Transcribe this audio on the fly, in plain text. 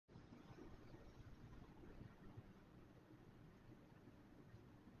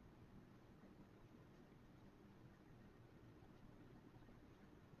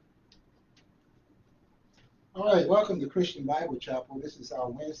All right, welcome to Christian Bible Chapel. This is our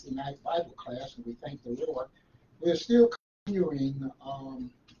Wednesday night Bible class, and we thank the Lord. We're still continuing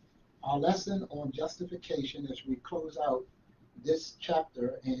our lesson on justification as we close out this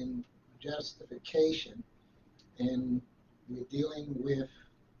chapter in justification, and we're dealing with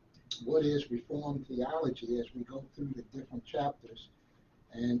what is Reformed theology as we go through the different chapters.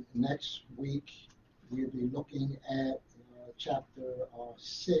 And next week, we'll be looking at chapter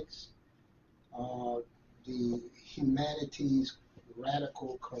 6, uh, the humanity's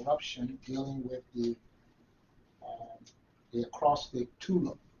radical corruption, dealing with uh, the acrostic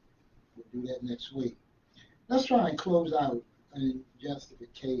tulip. We'll do that next week. Let's try and close out in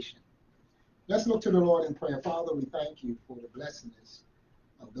justification. Let's look to the Lord in prayer. Father, we thank you for the blessedness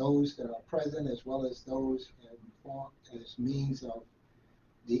of those that are present as well as those as means of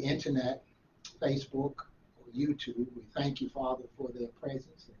the internet, Facebook, or YouTube. We thank you, Father, for their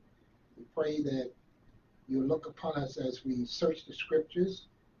presence. And we pray that you look upon us as we search the scriptures.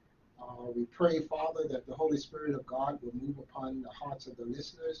 We pray, Father, that the Holy Spirit of God will move upon the hearts of the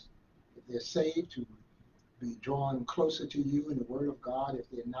listeners. If they're saved, to be drawn closer to you in the Word of God. If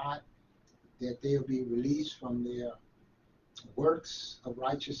they're not, that they'll be released from their works of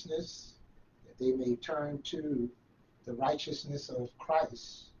righteousness, that they may turn to the righteousness of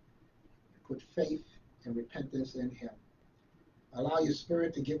Christ, put faith and repentance in Him. Allow your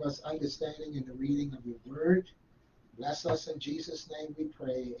Spirit to give us understanding in the reading of your Word. Bless us in Jesus' name we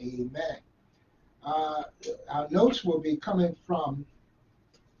pray. Amen. Uh, our notes will be coming from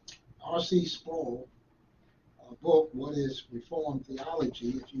R.C. Sproul, book, What is Reformed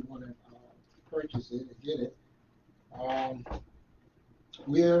Theology, if you want to purchase it and get it. Um,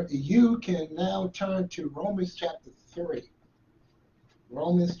 where you can now turn to Romans chapter 3.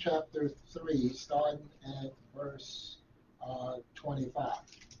 Romans chapter 3, starting at verse 25.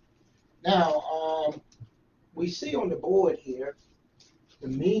 Now, we see on the board here the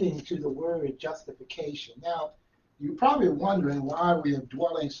meaning to the word justification. Now, you're probably wondering why we are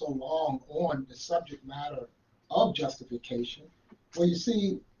dwelling so long on the subject matter of justification. Well, you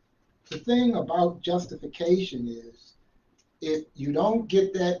see, the thing about justification is if you don't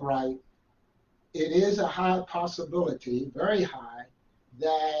get that right, it is a high possibility, very high,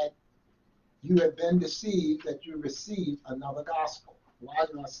 that you have been deceived, that you received another gospel. Why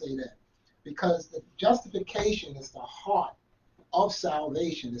do I say that? Because the justification is the heart of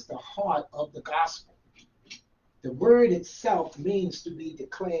salvation, it's the heart of the gospel. The word itself means to be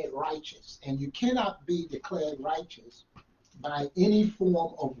declared righteous, and you cannot be declared righteous by any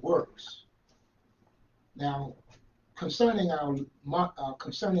form of works. Now, concerning our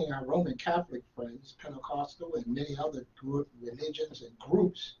Roman Catholic friends, Pentecostal, and many other religions and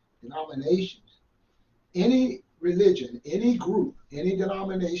groups, denominations, any religion, any group, any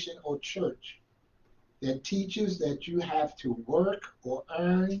denomination or church that teaches that you have to work or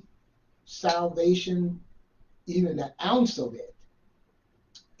earn salvation, even an ounce of it,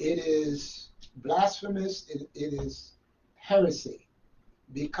 it is blasphemous, it is heresy,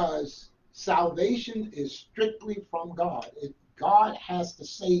 because salvation is strictly from God. God has to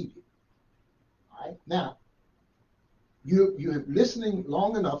save you. All right? Now, you have listening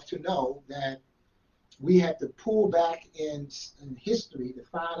long enough to know that we have to pull back in history to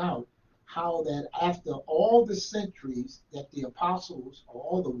find out how that after all the centuries that the apostles, or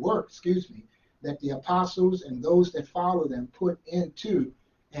all the work, excuse me, that the apostles and those that follow them put into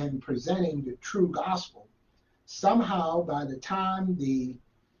and presenting the true gospel, somehow by the time the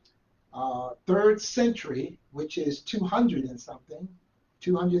third century, which is 200 and something,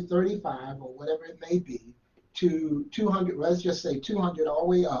 235 or whatever it may be, to 200, let's just say 200 all the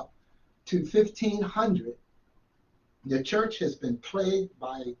way up to 1500, the church has been plagued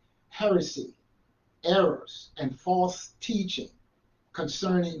by heresy, errors, and false teaching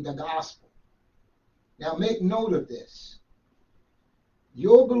concerning the gospel. Now, make note of this.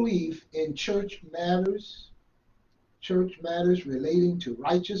 Your belief in church matters relating to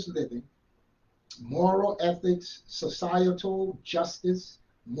righteous living, moral ethics, societal justice,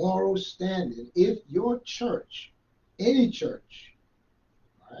 moral standing, if your church, any church,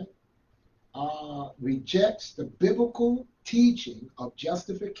 right, rejects the biblical teaching of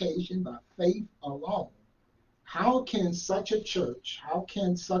justification by faith alone, how can such a church, how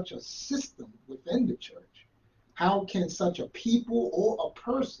can such a system within the church, how can such a people or a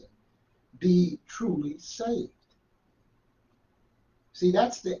person be truly saved? See,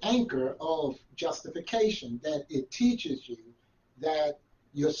 that's the anchor of justification, that it teaches you that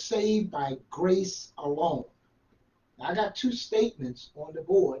you're saved by grace alone. Now, I got two statements on the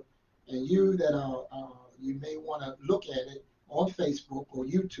board, and you that are, you may want to look at it on Facebook or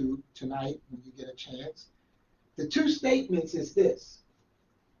YouTube tonight when you get a chance. The two statements is this.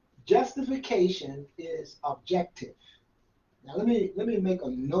 Justification is objective. Now let me make a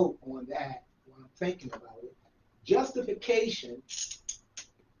note on that when I'm thinking about it. Justification,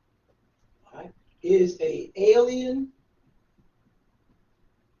 right, is a alien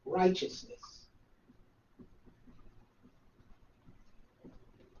righteousness.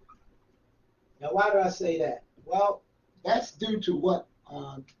 Now why do I say that? Well, that's due to what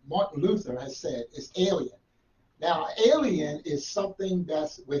Martin Luther has said. It's alien. Now, alien is something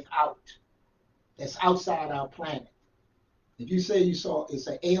that's without, that's outside our planet. If you say you saw it's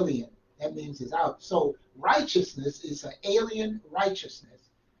an alien, that means it's out. So righteousness is an alien righteousness.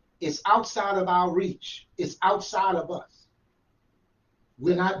 It's outside of our reach. It's outside of us.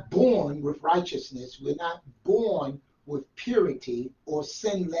 We're not born with righteousness. We're not born with purity or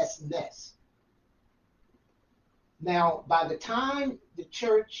sinlessness. Now, by the time the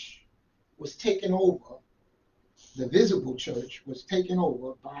church was taken over, the visible church was taken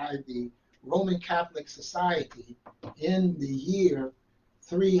over by the Roman Catholic Society in the year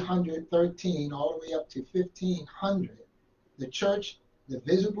 313 all the way up to 1500. The church, the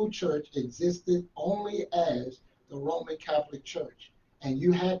visible church, existed only as the Roman Catholic Church, and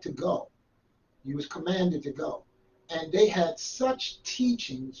you had to go. You was commanded to go. And they had such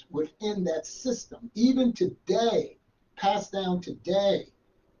teachings within that system. Even today, passed down today,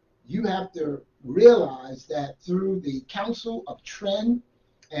 you have to realize that through the Council of Trent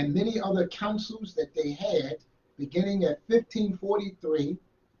and many other councils that they had, beginning at 1543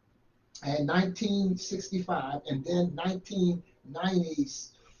 and 1965 and then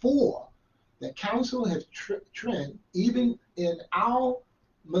 1994, the Council of Trent, even in our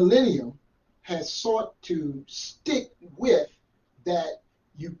millennium, has sought to stick with that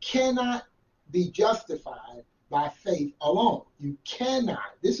you cannot be justified by faith alone. You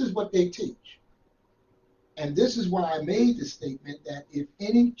cannot. This is what they teach. And this is why I made the statement that if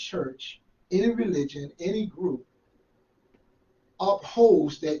any church, any religion, any group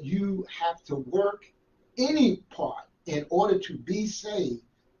upholds that you have to work any part in order to be saved,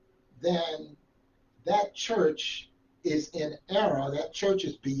 then that church is in error. That church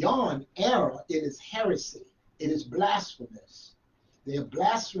is beyond error. It is heresy. It is blasphemous. They are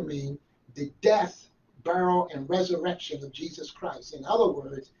blaspheming the death, burial, and resurrection of Jesus Christ. In other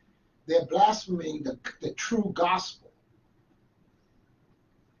words, they're blaspheming the true gospel.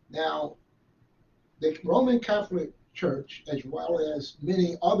 Now, the Roman Catholic Church, as well as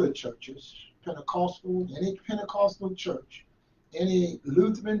many other churches, Pentecostal, any Pentecostal church, any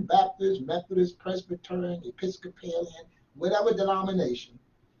Lutheran, Baptist, Methodist, Presbyterian, Episcopalian, whatever denomination,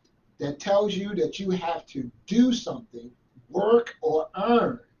 that tells you that you have to do something, work or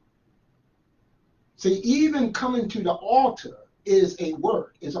earn. See, even coming to the altar is a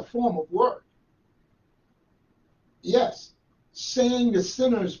work, is a form of work. Yes, saying the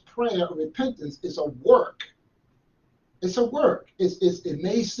sinner's prayer of repentance is a work. It's a work. It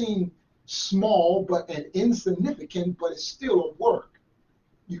may seem small and insignificant, but it's still a work.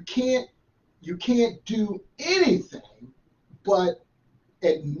 You can't do anything but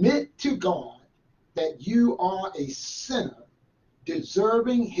admit to God that you are a sinner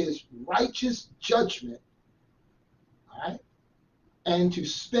deserving his righteous judgment, all right, and to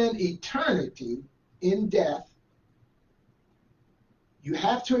spend eternity in death. You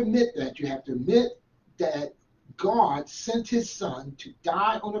have to admit that. You have to admit that God sent his son to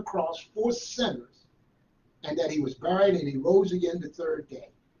die on the cross for sinners, and that he was buried and he rose again the third day.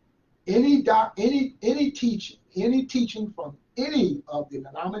 Any teaching from any of the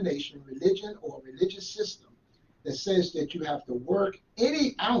denomination, religion, or religious system that says that you have to work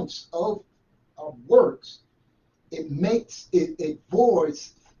any ounce of works, it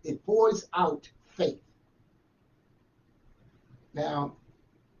voids out faith. Now,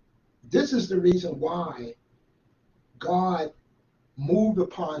 this is the reason why God moved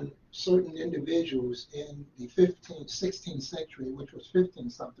upon certain individuals in the 15th, 16th century, which was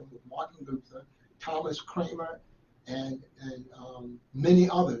 15-something, with Martin Luther, Thomas Cranmer, and many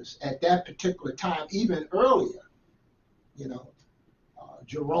others at that particular time, even earlier,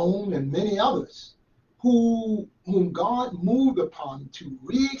 Jerome and many others, whom God moved upon to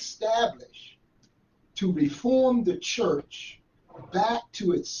reestablish, to reform the church back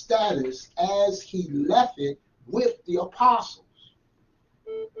to its status as he left it with the apostles.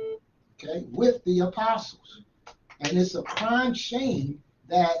 Okay, with the apostles. And it's a crying shame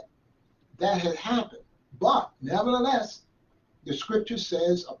that had happened. But nevertheless, the scripture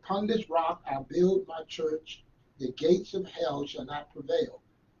says, upon this rock I'll build my church, the gates of hell shall not prevail.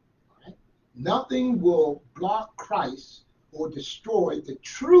 Right? Nothing will block Christ or destroy the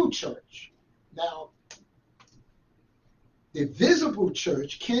true church. Now, The visible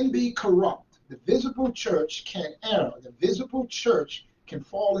church can be corrupt. The visible church can err. The visible church can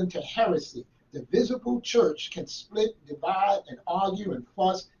fall into heresy. The visible church can split, divide, and argue and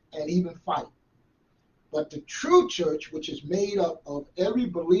fuss and even fight. But the true church, which is made up of every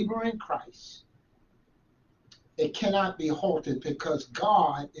believer in Christ, it cannot be halted because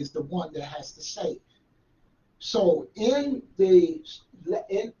God is the one that has to save. So in this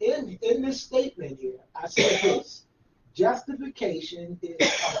statement here, I said this: justification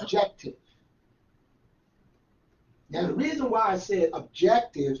is objective. Now, the reason why I said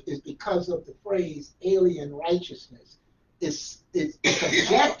objective is because of the phrase alien righteousness. It's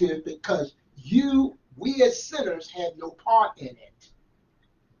objective because we as sinners have no part in it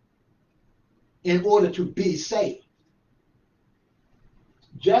in order to be saved.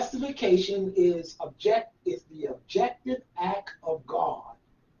 Justification is the objective act of God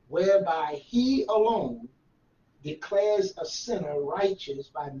whereby he alone declares a sinner righteous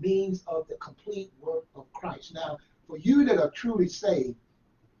by means of the complete work of Christ. Now, for you that are truly saved,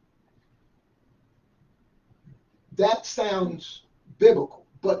 that sounds biblical.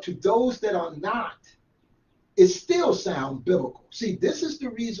 But to those that are not, it still sounds biblical. See, this is the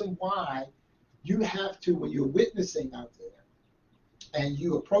reason why you have to, when you're witnessing out there, and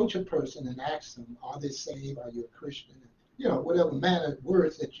you approach a person and ask them, are they saved? Are you a Christian? You know, whatever manner of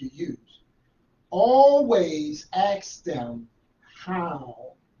words that you use. Always ask them,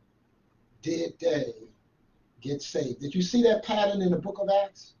 how did they get saved? Did you see that pattern in the book of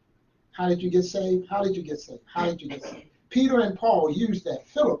Acts? How did you get saved? How did you get saved? How did you get saved? Peter and Paul used that.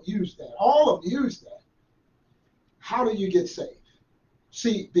 Philip used that. All of them used that. How do you get saved?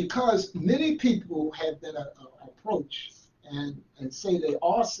 See, because many people have been approached and say they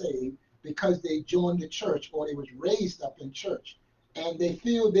are saved because they joined the church or they was raised up in church, and they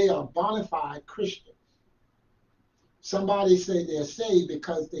feel they are bona fide Christians. Somebody say they're saved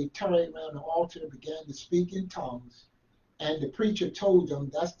because they turned around the altar and began to speak in tongues, and the preacher told them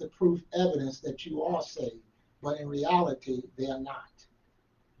that's the proof evidence that you are saved, but in reality they are not.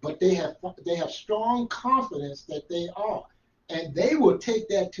 But they have strong confidence that they are, and they will take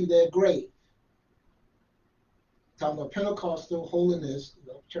that to their grave. Talking about Pentecostal holiness,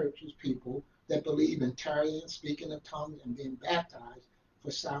 churches, people that believe in tarrying, speaking in tongues, and being baptized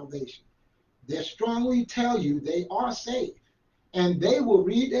for salvation. They strongly tell you they are saved, and they will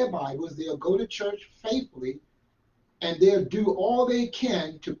read their Bibles, they'll go to church faithfully, and they'll do all they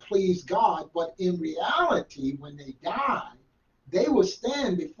can to please God, but in reality, when they die, they will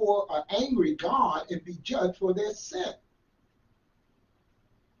stand before an angry God and be judged for their sin.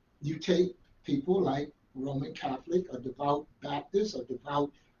 You take people like Roman Catholic, a devout Baptist, a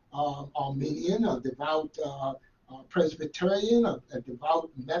devout Armenian, a devout Presbyterian, a devout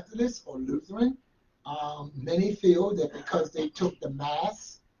Methodist or Lutheran. Many feel that because they took the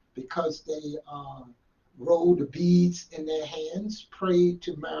Mass, because they rolled the beads in their hands, prayed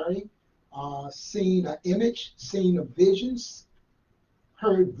to Mary, seen an image, seen a visions,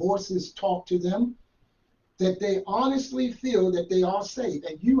 heard voices talk to them, that they honestly feel that they are saved.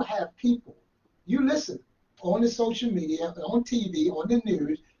 And you have people, you listen on the social media, on TV, on the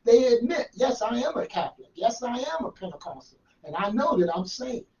news, they admit, yes, I am a Catholic. Yes, I am a Pentecostal. And I know that I'm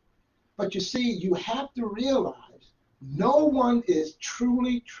saved. But you see, you have to realize no one is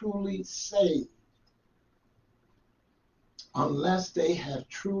truly, truly saved unless they have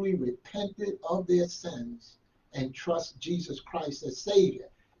truly repented of their sins and trust Jesus Christ as Savior.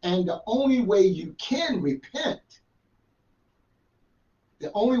 And the only way you can repent,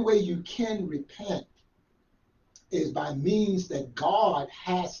 is by means that God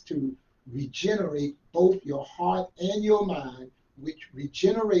has to regenerate both your heart and your mind, which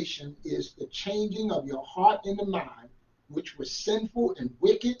regeneration is the changing of your heart and the mind, which was sinful and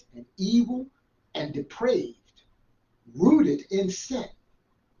wicked and evil and depraved, rooted in sin.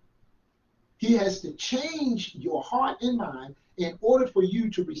 He has to change your heart and mind in order for you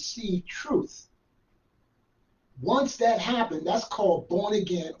to receive truth. Once that happens, that's called born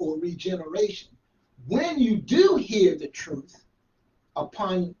again or regeneration. When you do hear the truth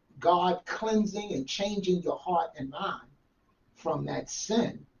upon God cleansing and changing your heart and mind from that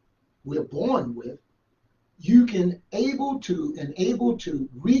sin we're born with, you can able to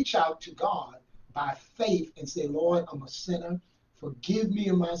reach out to God by faith and say, Lord, I'm a sinner. Forgive me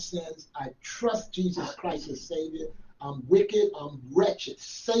of my sins. I trust Jesus Christ as Savior. I'm wicked. I'm wretched.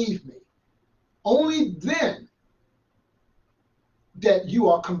 Save me. Only then that you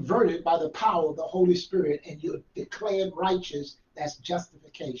are converted by the power of the Holy Spirit and you're declared righteous. That's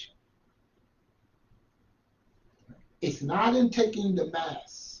justification. It's not in taking the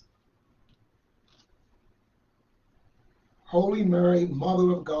Mass. Holy Mary,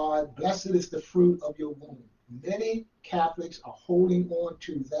 Mother of God, blessed is the fruit of your womb. Many Catholics are holding on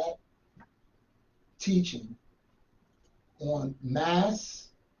to that teaching on Mass,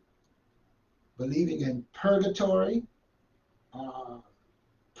 believing in purgatory,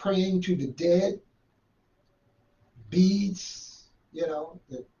 praying to the dead, beads,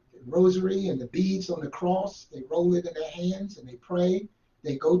 the rosary and the beads on the cross. They roll it in their hands and they pray.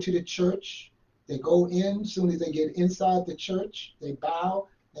 They go to the church. They go in. As soon as they get inside the church, they bow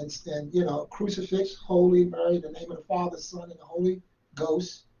and crucifix, Holy Mary, in the name of the Father, Son, and the Holy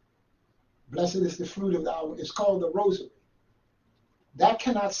Ghost. Blessed is the fruit of thy womb. It's called the rosary. That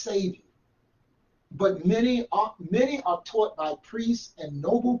cannot save you. But many are taught by priests and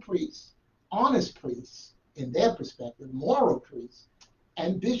noble priests, honest priests, in their perspective, moral priests,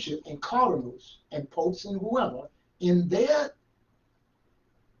 and bishops and cardinals and popes and whoever, in their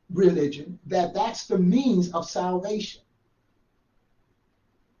religion, that's the means of salvation.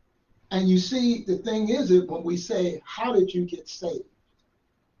 And you see, the thing is that when we say, how did you get saved?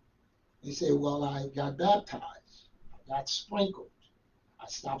 They say, well, I got baptized, I got sprinkled, I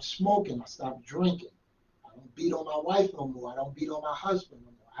stopped smoking, I stopped drinking, I don't beat on my wife no more, I don't beat on my husband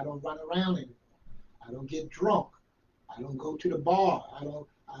no more, I don't run around anymore, I don't get drunk, I don't go to the bar, I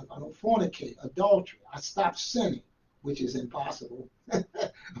don't fornicate, adultery, I stopped sinning, which is impossible.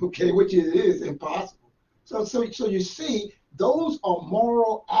 Okay, which is impossible. So you see, those are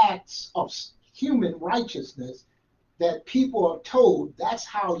moral acts of human righteousness that people are told that's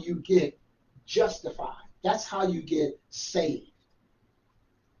how you get justified. That's how you get saved.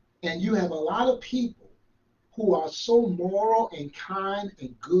 And you have a lot of people who are so moral and kind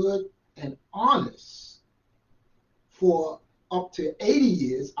and good and honest for up to 80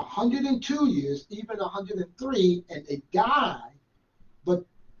 years, 102 years, even 103, and they die, but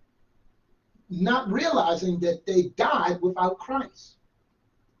not realizing that they died without Christ.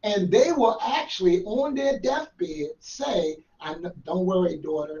 And they will actually, on their deathbed, say, don't worry,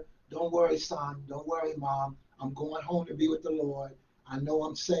 daughter, don't worry, son, don't worry, mom, I'm going home to be with the Lord. I know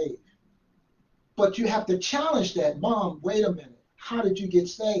I'm saved. But you have to challenge that. Mom, wait a minute. How did you get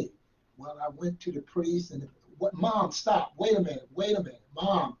saved? Well, I went to the priest and Mom, stop. Wait a minute.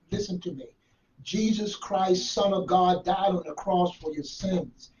 Mom, listen to me. Jesus Christ, Son of God, died on the cross for your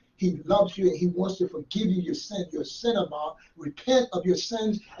sins. He loves you and he wants to forgive you your sin. You're a sinner, Mom. Repent of your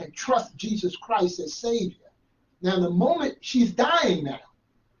sins and trust Jesus Christ as Savior. Now, the moment she's dying now,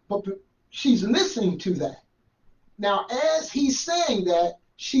 but she's listening to that. Now, as he's saying that,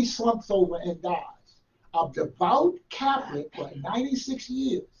 she slumps over and dies. A devout Catholic for 96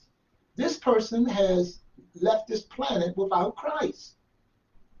 years. This person has left this planet without Christ.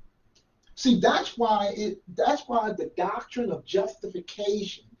 See, that's why the doctrine of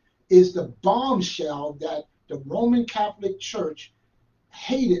justification is the bombshell that the Roman Catholic Church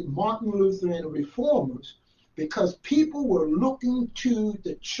hated Martin Luther and the Reformers, because people were looking to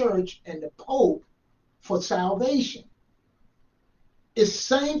the church and the Pope for salvation. It's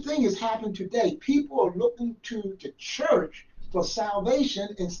the same thing has happened today. People are looking to the church for salvation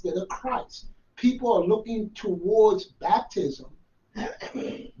instead of Christ. People are looking towards baptism,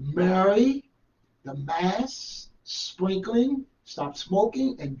 Mary, the Mass, sprinkling, stop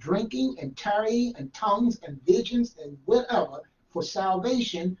smoking and drinking and tarrying and tongues and visions and whatever for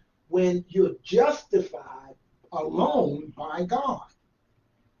salvation, when you're justified alone by God.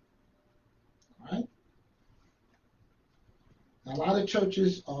 All right? A lot of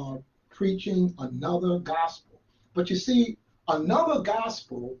churches are preaching another gospel. But you see, another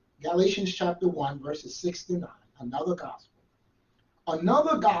gospel, Galatians chapter 1, verses 6 to 9, another gospel.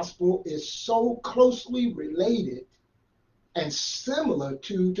 Another gospel is so closely related and similar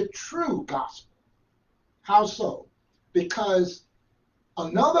to the true gospel. How so? Because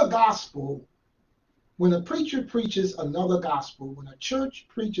another gospel, when a preacher preaches another gospel, when a church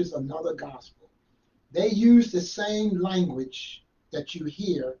preaches another gospel, they use the same language that you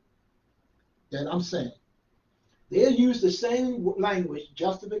hear that I'm saying. They'll use the same language,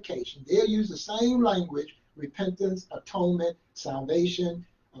 justification. They'll use the same language, repentance, atonement, salvation,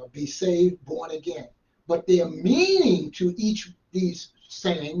 be saved, born again. But their meaning to each of these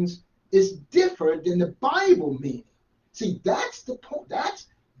sayings is different than the Bible meaning. See, that's the point.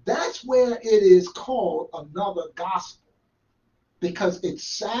 That's where it is called another gospel, because it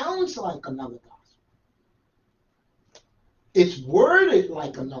sounds like another gospel. It's worded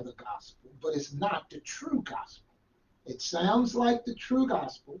like another gospel, but it's not the true gospel. It sounds like the true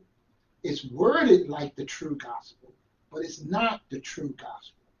gospel. It's worded like the true gospel, but it's not the true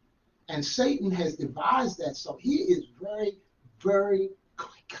gospel. And Satan has devised that, so he is very, very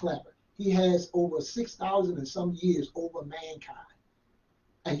clever. he has over 6,000 and some years over mankind.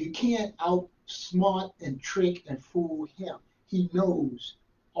 And you can't outsmart and trick and fool him. He knows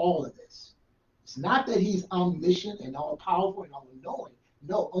all of this. It's not that he's omniscient and all powerful and all knowing.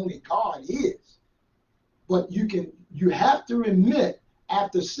 No, only God is. But you have to admit,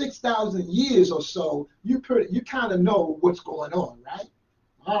 after 6,000 years or so, you kind of know what's going on, right?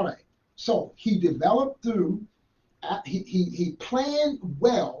 All right. So he developed through, he planned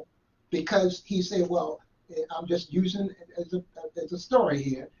well, because he said, well, I'm just using it as a story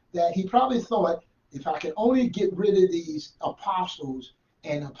here, that he probably thought, if I can only get rid of these apostles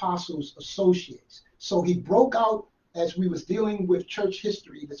and apostles' associates. So he broke out, as we was dealing with church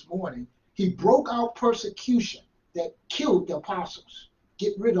history this morning, he broke out persecution that killed the apostles.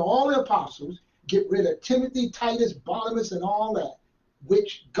 Get rid of all the apostles, get rid of Timothy, Titus, Barnabas, and all that,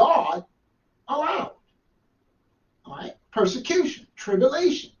 which God allowed. All right? Persecution,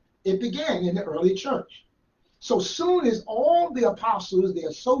 tribulation. It began in the early church. So soon as all the apostles, the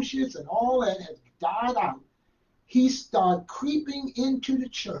associates, and all that had died out, he started creeping into the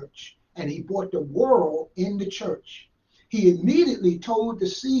church, and he brought the world in the church. He immediately told the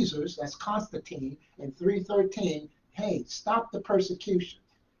Caesars, that's Constantine, in 313, hey, stop the persecution.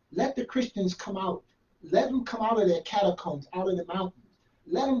 Let the Christians come out. Let them come out of their catacombs, out of the mountains.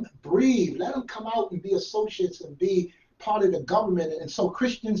 Let them breathe. Let them come out and be associates and be part of the government. And so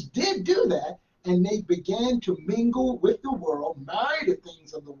Christians did do that, and they began to mingle with the world, marry the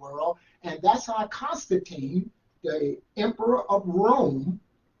things of the world, and that's how Constantine, the emperor of Rome,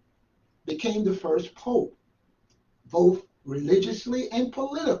 became the first pope, both religiously and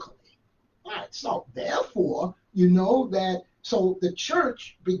politically. All right, so therefore, you know that, so the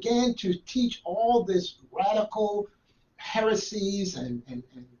church began to teach all this radical heresies and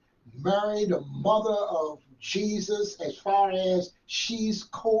marry the mother of Jesus as far as she's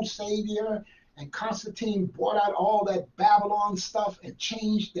co-savior, and Constantine brought out all that Babylon stuff and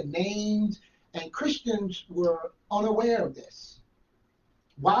changed the names, and Christians were unaware of this.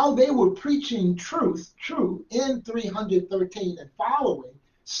 While they were preaching truth in 313 and following,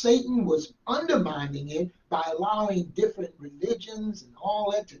 Satan was undermining it by allowing different religions and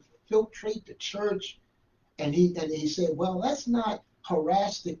all that to filtrate the church. And he said, well, let's not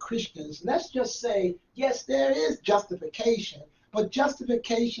harass the Christians. Let's just say, yes, there is justification, but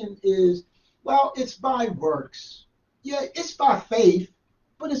justification is, well, it's by works. Yeah, it's by faith,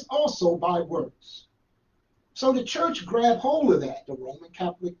 but it's also by works. So the church grabbed hold of that. The Roman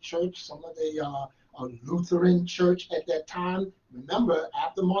Catholic Church, some of the Lutheran Church at that time. Remember,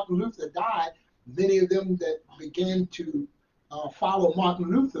 after Martin Luther died, many of them that began to follow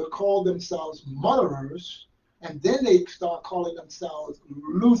Martin Luther called themselves mutterers, and then they start calling themselves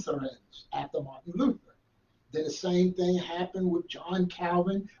Lutherans after Martin Luther. Then the same thing happened with John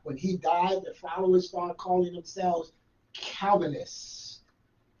Calvin. When he died, the followers started calling themselves Calvinists.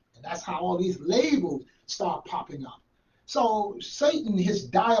 And that's how all these labels start popping up. So Satan, his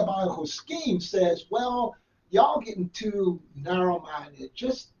diabolical scheme says, well, y'all getting too narrow-minded.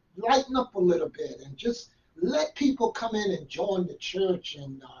 Just lighten up a little bit and just let people come in and join the church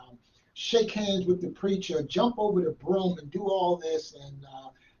and shake hands with the preacher, jump over the broom and do all this.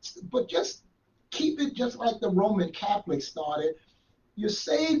 But just keep it just like the Roman Catholics started. You're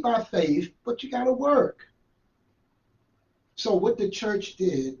saved by faith, but you got to work. So what the church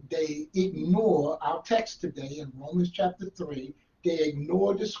did, they ignore our text today in Romans chapter 3. They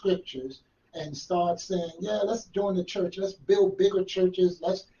ignored the scriptures and start saying, yeah, let's join the church. Let's build bigger churches.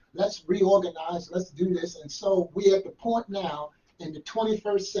 Let's reorganize. Let's do this. And so we're at the point now in the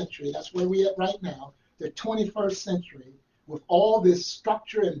 21st century. That's where we're at right now, the 21st century, with all this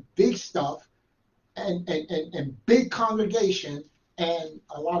structure and big stuff and big congregation, and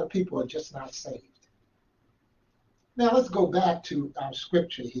a lot of people are just not saved. Now let's go back to our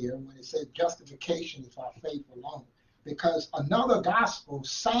scripture here when it says justification is our faith alone, because another gospel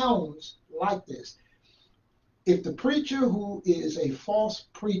sounds like this. If the preacher who is a false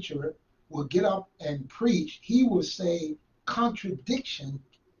preacher will get up and preach, he will say contradiction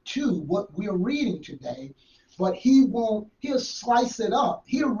to what we're reading today, but he'll slice it up.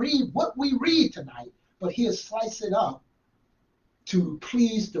 He'll read what we read tonight, but he'll slice it up to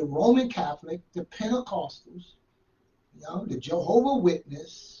please the Roman Catholic, the Pentecostals, the Jehovah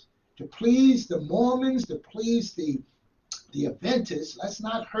Witness, to please the Mormons, to please the Adventists. Let's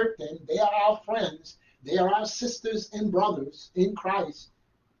not hurt them. They are our friends. They are our sisters and brothers in Christ.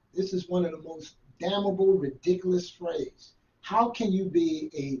 This is one of the most damnable, ridiculous phrases. How can you be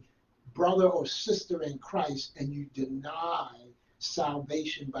a brother or sister in Christ and you deny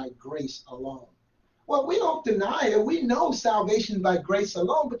salvation by grace alone? Well, we don't deny it. We know salvation by grace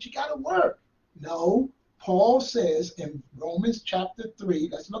alone, but you got to work. No, Paul says in Romans chapter 3,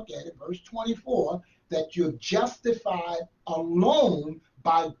 let's look at it, verse 24, that you're justified alone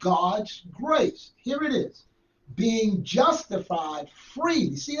by God's grace. Here it is. Being justified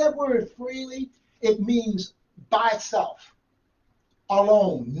freely. See that word freely? It means by itself,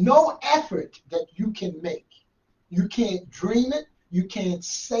 alone. No effort that you can make. You can't dream it. You can't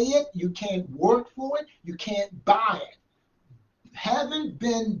say it. You can't work for it. You can't buy it. Having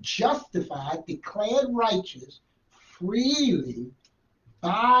been justified, declared righteous freely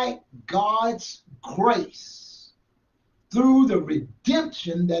by God's grace through the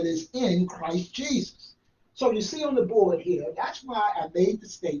redemption that is in Christ Jesus. So you see on the board here, that's why I made the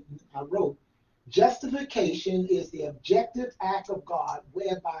statement I wrote. Justification is the objective act of God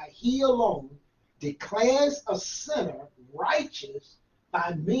whereby he alone declares a sinner righteous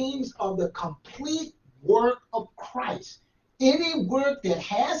by means of the complete work of Christ. Any work that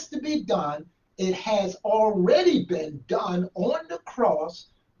has to be done, it has already been done on the cross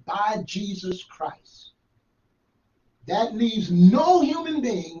by Jesus Christ. That leaves no human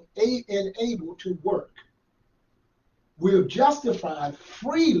being able to work. We're justified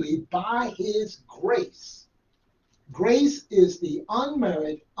freely by his grace. Grace is the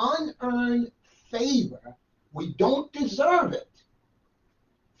unmerited, unearned favor. We don't deserve it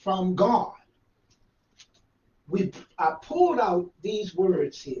from God. I pulled out these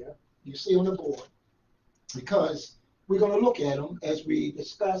words here, you see on the board, because we're going to look at them as we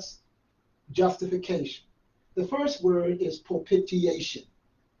discuss justification. The first word is propitiation.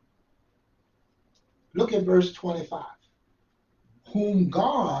 Look at verse 25. Whom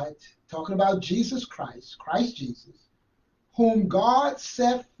God, talking about Jesus Christ, Christ Jesus, whom God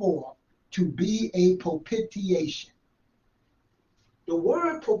set forth to be a propitiation. The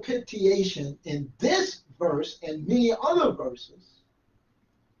word propitiation in this verse and many other verses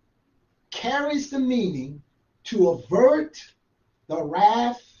carries the meaning to avert the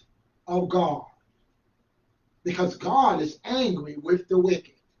wrath of God, because God is angry with the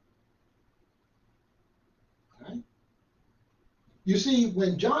wicked. Okay? You see,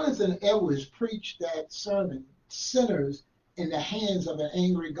 when Jonathan Edwards preached that sermon, Sinners in the Hands of an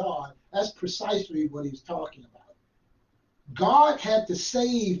Angry God, that's precisely what he's talking about. God had to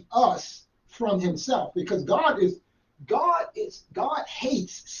save us from himself, because God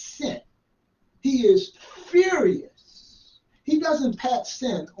hates sin. He is furious. He doesn't pat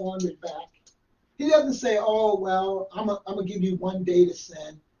sin on the back. He doesn't say, oh, well, I'm gonna give you one day to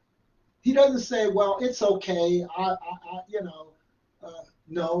sin. He doesn't say, well, it's okay.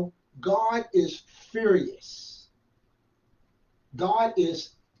 No, God is furious. God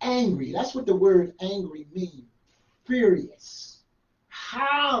is angry. That's what the word angry means. Furious,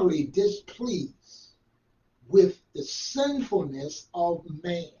 highly displeased with the sinfulness of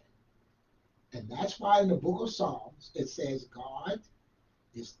man. And that's why in the book of Psalms it says God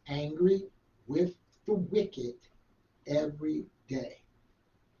is angry with the wicked every day.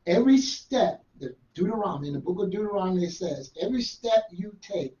 Every step that Deuteronomy, in the book of Deuteronomy, it says, every step you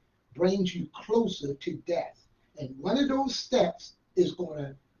take brings you closer to death. And one of those steps is going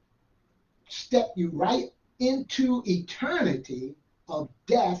to step you right into eternity of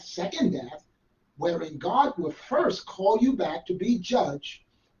death, second death, wherein God will first call you back to be judged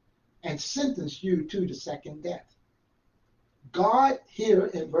and sentence you to the second death. God here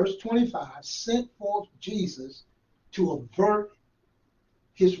in verse 25 sent forth Jesus to avert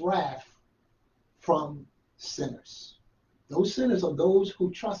his wrath from sinners. Those sinners are those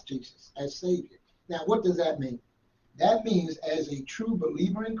who trust Jesus as Savior. Now, what does that mean? That means as a true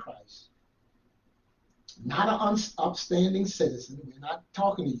believer in Christ, not an upstanding citizen. We're not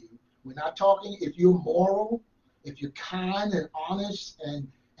talking to you. We're not talking if you're moral, if you're kind and honest and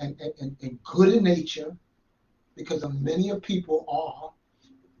good in nature, because many of people are.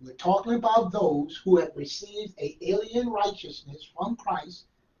 We're talking about those who have received an alien righteousness from Christ,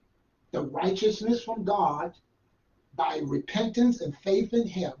 the righteousness from God, by repentance and faith in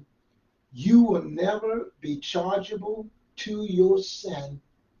him. You will never be chargeable to your sin,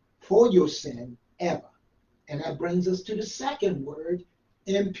 for your sin, ever. And that brings us to the second word,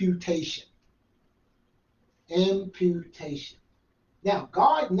 imputation. Imputation. Now,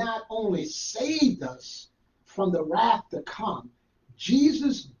 God not only saved us from the wrath to come,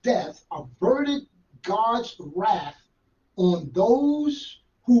 Jesus' death averted God's wrath on those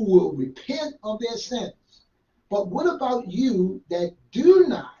who will repent of their sins. But what about you that do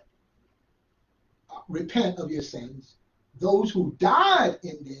not repent of your sins, those who died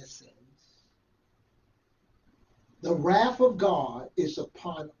in their sins? The wrath of God is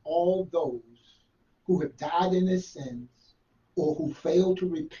upon all those who have died in their sins or who failed to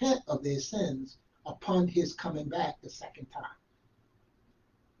repent of their sins upon his coming back the second time.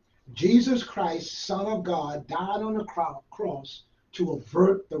 Jesus Christ, Son of God, died on the cross to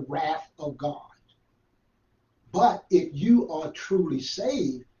avert the wrath of God. But if you are truly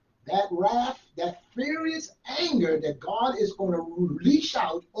saved, that wrath, that furious anger that God is going to release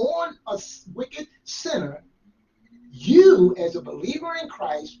out on a wicked sinner, you as a believer in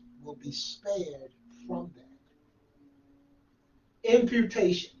Christ will be spared from that.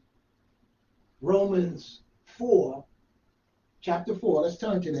 Imputation. Romans 4, chapter 4. Let's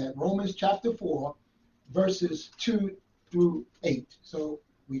turn to that. Romans chapter 4, verses 2 through 8. So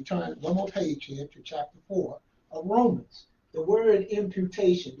we turn one more page here to chapter 4 of Romans. The word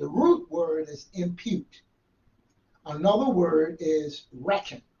imputation, the root word is impute. Another word is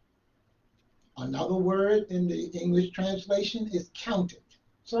reckon. Another word in the English translation is counted.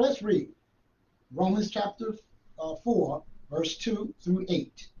 So let's read Romans chapter 4, verse 2 through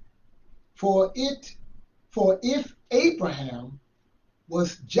 8. For if Abraham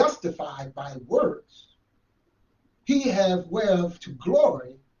was justified by works, he have whereof to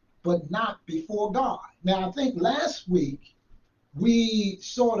glory, but not before God. Now, I think last week we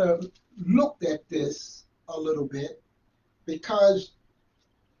sort of looked at this a little bit because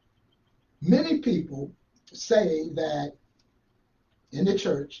many people say that in the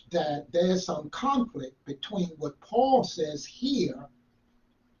church that there's some conflict between what Paul says here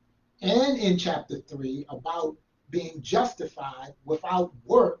and in chapter 3 about being justified without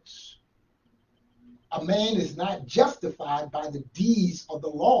works. A man is not justified by the deeds of the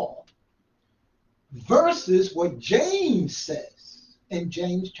law versus what James says in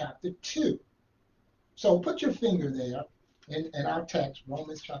James chapter 2. So put your finger there in our text,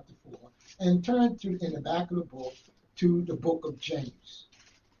 Romans chapter 4, and turn to in the back of the book to the book of James.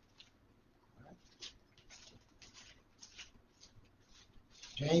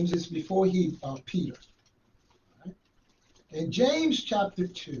 James is before Peter. Right? In James chapter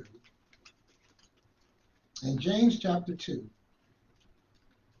 2,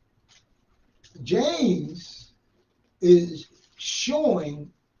 James is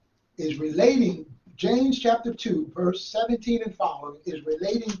relating, James chapter 2, verse 17 and following, is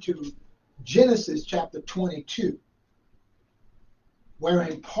relating to Genesis chapter 22,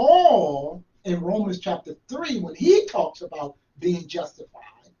 wherein Paul in Romans chapter 3, when he talks about being justified,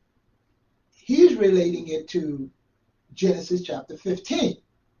 he's relating it to Genesis chapter 15.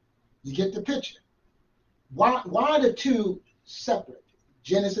 You get the picture. Why are the two separate?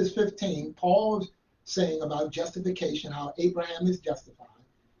 Genesis 15, Paul's saying about justification, how Abraham is justified.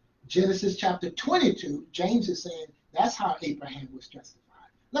 Genesis chapter 22, James is saying that's how Abraham was justified.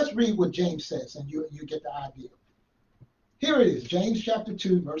 Let's read what James says, and you get the idea. Here it is, James chapter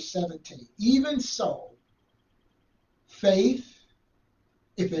 2, verse 17. Even so, faith,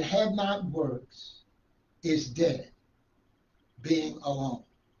 if it had not works, is dead, being alone.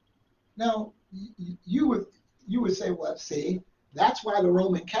 Now, you would say, well, see, that's why the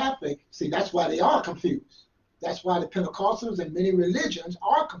Roman Catholic, that's why they are confused. That's why the Pentecostals and many religions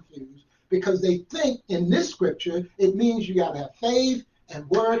are confused, because they think in this scripture, it means you got to have faith and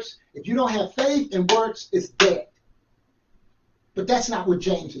works. If you don't have faith and works, it's dead. But that's not what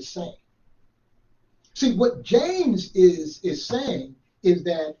James is saying. See, what James is saying is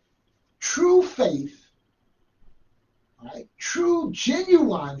that true faith, right, true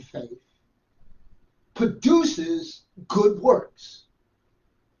genuine faith, produces good works,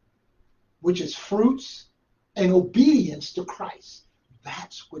 which is fruits and obedience to Christ.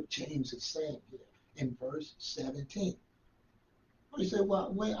 That's what James is saying here in verse 17. Well, you say,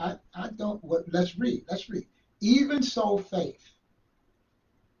 well, wait, I don't, well, let's read. Even so, faith.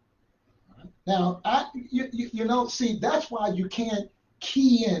 Right. Now, that's why you can't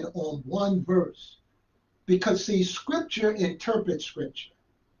key in on one verse, because, Scripture interprets Scripture.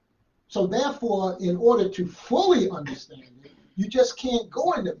 So therefore, in order to fully understand it, you just can't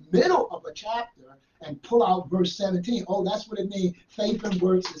go in the middle of a chapter and pull out verse 17. Oh, that's what it means. Faith and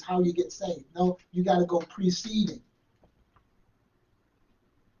works is how you get saved. No, you got to go preceding.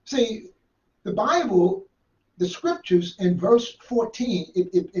 See, the Bible, the Scriptures in verse 14,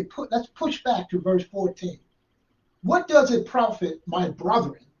 let's push back to verse 14. What does it profit, my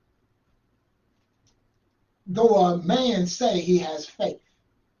brethren, though a man say he has faith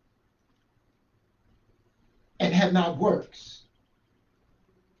and have not works?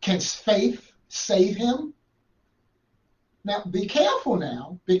 Can faith save him? Now, be careful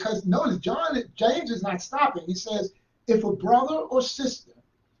now, because notice James is not stopping. He says, if a brother or sister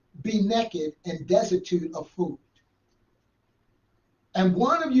be naked and destitute of food, and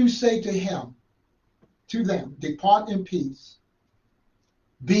one of you say to him, to them, depart in peace,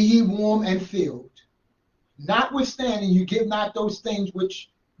 be ye warm and filled. Notwithstanding, you give not those things which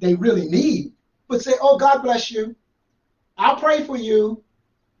they really need, but say, oh, God bless you. I'll pray for you.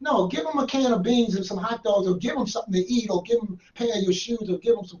 No, give them a can of beans and some hot dogs, or give them something to eat, or give them a pair of your shoes, or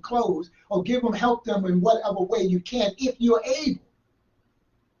give them some clothes, or help them in whatever way you can if you're able.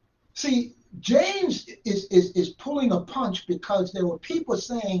 See, James is pulling a punch because there were people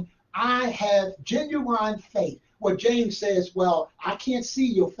saying, I have genuine faith. Well, James says, well, I can't see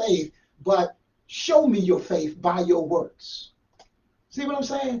your faith, but show me your faith by your works. See what I'm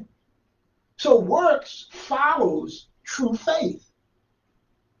saying? So works follows true faith.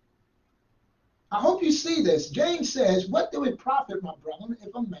 I hope you see this. James says, what do it profit, my brethren,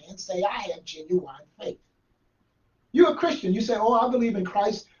 if a man say, I have genuine faith? You're a Christian. You say, oh, I believe in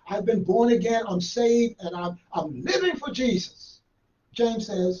Christ. I've been born again. I'm saved, and I'm living for Jesus. James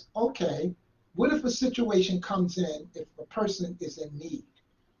says, okay, what if a situation comes in if a person is in need?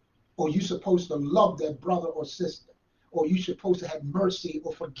 Or you're supposed to love their brother or sister? Or you're supposed to have mercy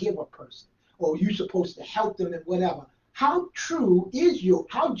or forgive a person? Or you're supposed to help them in whatever? How genuine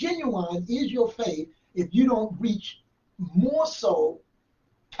is your faith if you don't reach more so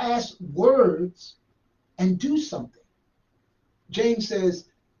past words and do something? James says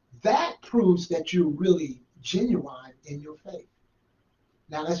that proves that you're really genuine in your faith.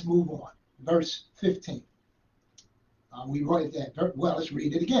 Now let's move on. Verse 15. We wrote that. Well, let's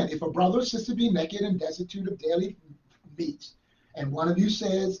read it again. If a brother or sister be naked and destitute of daily meats, and one of you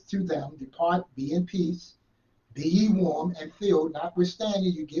says to them, depart, be in peace, be ye warm and filled,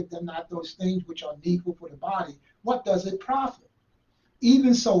 notwithstanding you give them not those things which are needful for the body, what does it profit?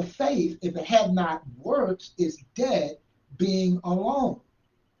 Even so faith, if it had not works, is dead, being alone.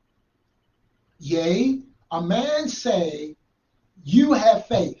 Yea, a man say, you have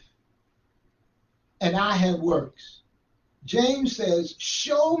faith, and I have works. James says,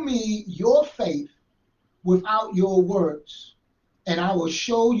 show me your faith without your works, and I will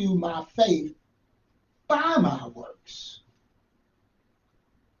show you my faith by my works.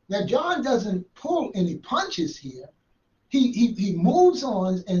 Now, John doesn't pull any punches here. He moves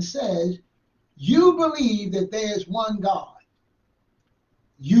on and says, you believe that there's one God.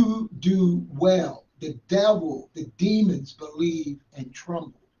 You do well. The devil, the demons believe and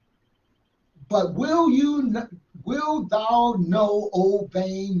tremble. But will thou know, O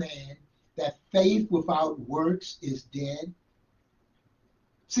vain man, that faith without works is dead?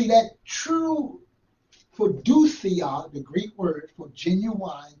 See, that true fiducia, the Greek word for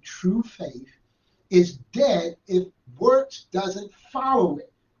genuine, true faith, is dead if works doesn't follow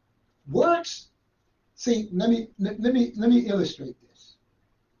it. Works, see, let me illustrate this.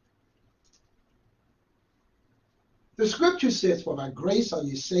 The scripture says, for by grace are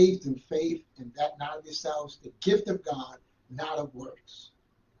you saved through faith, and that not of yourselves, the gift of God, not of works.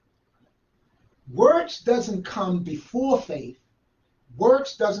 Works doesn't come before faith.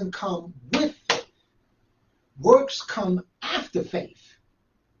 Works doesn't come with faith. Works come after faith.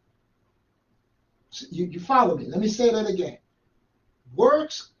 So you follow me. Let me say that again.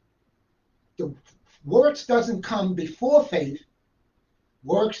 The works doesn't come before faith.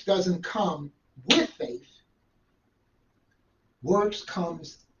 Works doesn't come with faith. Works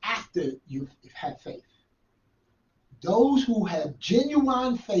comes after you have faith. Those who have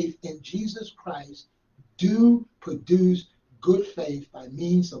genuine faith in Jesus Christ do produce good faith by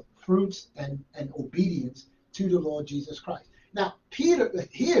means of fruits and obedience to the Lord Jesus Christ. Now,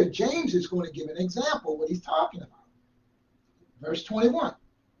 James is going to give an example of what he's talking about. Verse 21.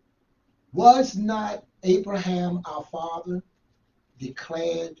 Was not Abraham our father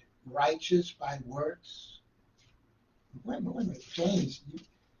declared righteous by works? Wait a minute, James,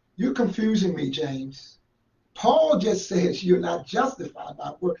 you're confusing me, James. Paul just says you're not justified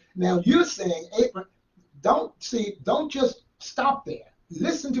by works. Now you're saying Abraham. Don't just stop there.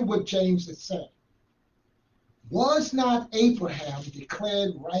 Listen to what James is saying. Was not Abraham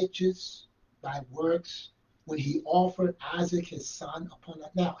declared righteous by works when he offered Isaac his son upon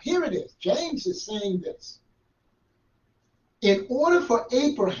that? Now, here it is. James is saying this. In order for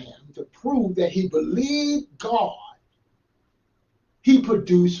Abraham to prove that he believed God, he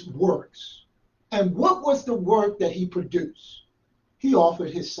produced works. And what was the work that he produced? He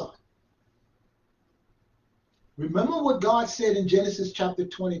offered his son. Remember what God said in Genesis chapter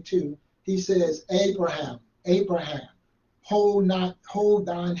 22. He says, Abraham, hold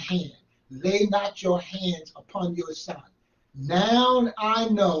thine hand. Lay not your hands upon your son. Now I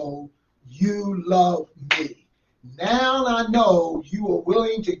know you love me. Now I know you are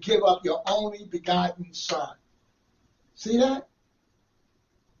willing to give up your only begotten son. See that?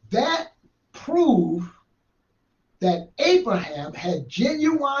 That proved that Abraham had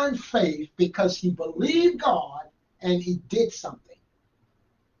genuine faith because he believed God and he did something.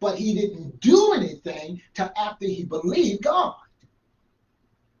 But he didn't do anything till after he believed God.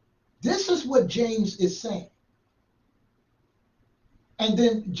 This is what James is saying. And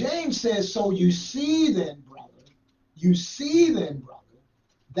then James says, so you see then, brother,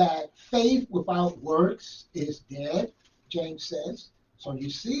 that faith without works is dead, James says. So you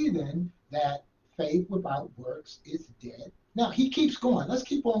see then that faith without works is dead. Now he keeps going. Let's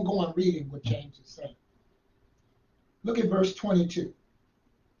keep on going reading what James is saying. Look at verse 22.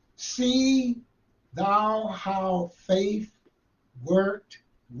 See thou how faith worked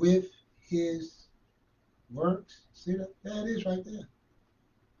with his works. See that? There it is right there.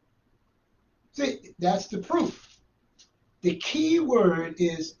 See, that's the proof. The key word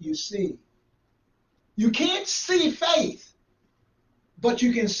is you see. You can't see faith, but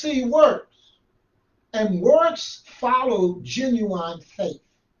you can see works. And works follow genuine faith.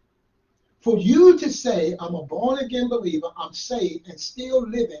 For you to say, I'm a born-again believer, I'm saved, and still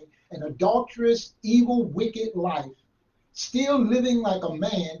living an adulterous, evil, wicked life, still living like a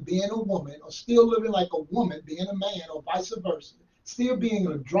man being a woman, or still living like a woman being a man, or vice versa, still being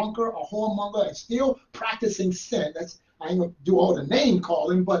a drunkard, a whoremonger, and still practicing sin. I ain't gonna do all the name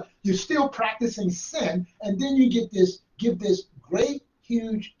calling, but you're still practicing sin, and then you give this great,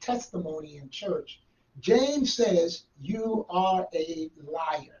 huge testimony in church. James says you are a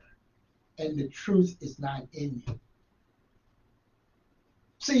liar, and the truth is not in you.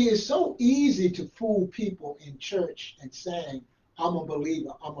 See, it's so easy to fool people in church and saying, I'm a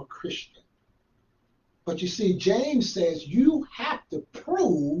believer, I'm a Christian. But you see, James says you have to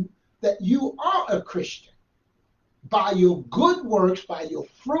prove that you are a Christian by your good works, by your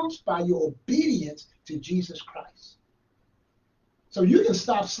fruits, by your obedience to Jesus Christ. So you can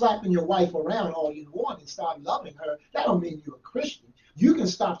stop slapping your wife around all you want and start loving her. That don't mean you're a Christian. You can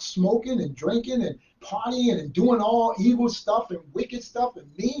stop smoking and drinking and partying and doing all evil stuff and wicked stuff and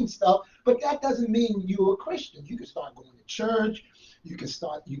mean stuff, but that doesn't mean you're a Christian. You can start going to church. You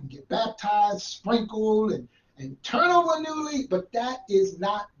can get baptized, sprinkled, and turn over a new leaf, but that is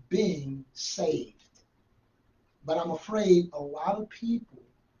not being saved. But I'm afraid a lot of people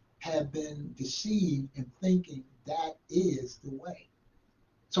have been deceived in thinking that is the way.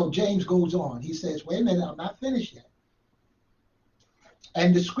 So James goes on. He says, wait a minute, I'm not finished yet.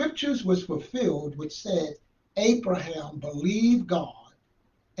 And the scriptures was fulfilled, which said, Abraham believed God,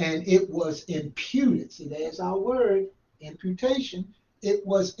 and it was imputed. See, there's our word, imputation. It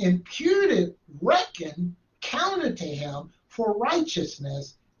was imputed, reckoned, counted to him for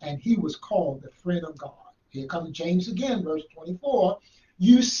righteousness, and he was called the friend of God. Here comes James again, verse 24.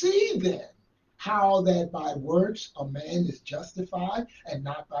 You see then how that by works a man is justified and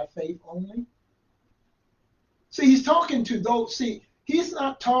not by faith only? See, he's talking to those, he's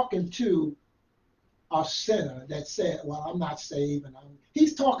not talking to a sinner that said, well, I'm not saved.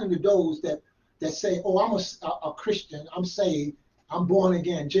 He's talking to those that say, oh, I'm a Christian, I'm saved, I'm born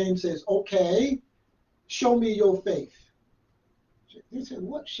again. James says, okay, show me your faith. He said,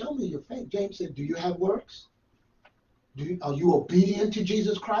 what? Show me your faith. James said, do you have works? Are you obedient to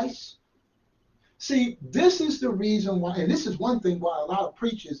Jesus Christ? See, this is the reason why, and this is one thing why a lot of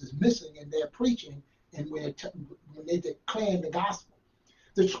preachers is missing in their preaching and when they declare the gospel.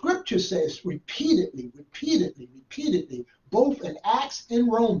 The scripture says repeatedly, both in Acts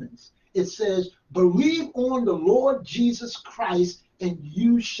and Romans, it says, believe on the Lord Jesus Christ and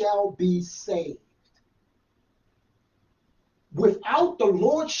you shall be saved. Without the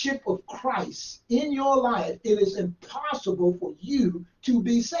lordship of Christ in your life, it is impossible for you to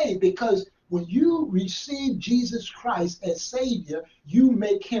be saved, because when you receive Jesus Christ as Savior, you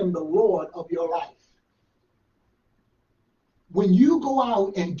make him the Lord of your life. When you go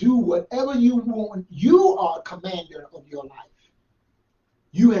out and do whatever you want, you are commander of your life.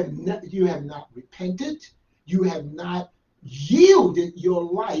 You have not repented. You have not yielded your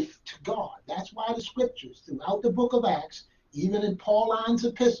life to God. That's why the scriptures throughout the book of Acts, even in Paul's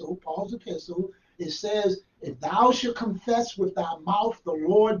epistle, it says, if thou shalt confess with thy mouth the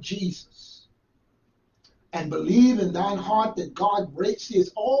Lord Jesus and believe in thine heart that God raised, see,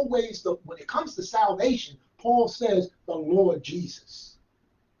 it's always, when it comes to salvation, Paul says the Lord Jesus,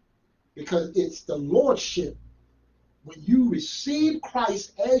 because it's the lordship. When you receive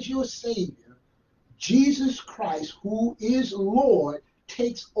Christ as your Savior, Jesus Christ, who is Lord,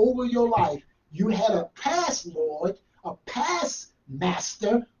 takes over your life. You had a past Lord, a past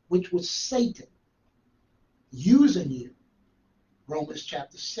master, which was Satan, using you, Romans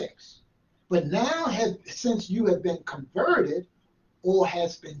chapter 6. But now, since you have been converted or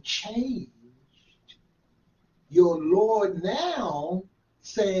has been changed, your Lord now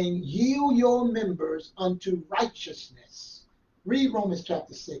saying, yield your members unto righteousness. Read Romans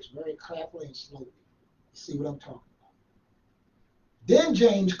chapter 6 very carefully and slowly. See what I'm talking about. Then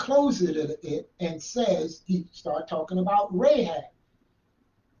James closes it and says, he starts talking about Rahab.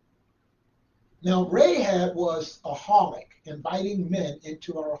 Now, Rahab was a harlot, inviting men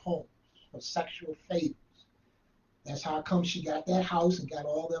into her home for sexual favors. That's how come she got that house and got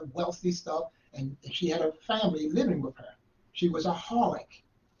all that wealthy stuff, and she had a family living with her. She was a harlot,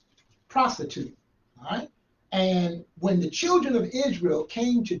 prostitute, all right? And when the children of Israel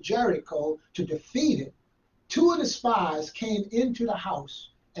came to Jericho to defeat it, two of the spies came into the house,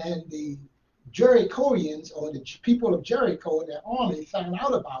 and the Jerichoans, or the people of Jericho and their army, found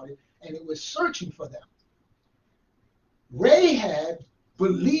out about it, and it was searching for them. Rahab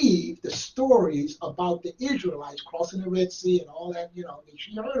believed the stories about the Israelites crossing the Red Sea and all that,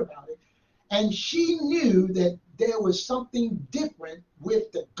 she heard about it. And she knew that there was something different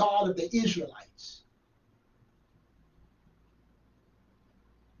with the God of the Israelites.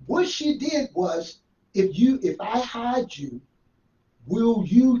 What she did was, if I hide you, will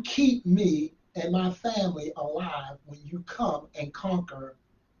you keep me and my family alive when you come and conquer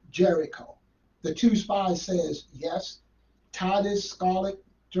Jericho? The two spies says, yes, tie this scarlet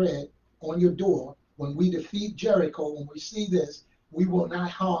thread on your door. When we defeat Jericho, when we see this, we will not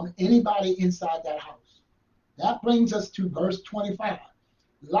harm anybody inside that house. That brings us to verse 25.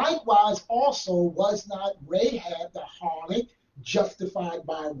 Likewise also was not Rahab the harlot justified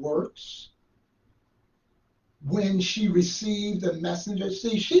by works when she received the messenger?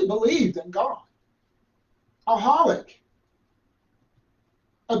 See, she believed in God. A harlot,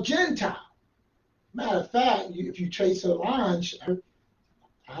 a Gentile. Matter of fact, if you trace her line,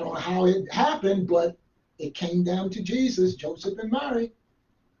 I don't know how it happened, but it came down to Jesus, Joseph, and Mary.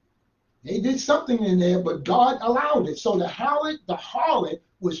 They did something in there, but God allowed it. So the harlot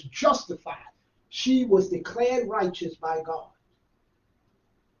was justified. She was declared righteous by God.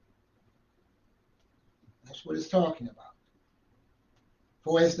 That's what it's talking about.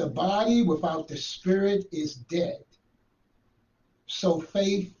 For as the body without the spirit is dead, so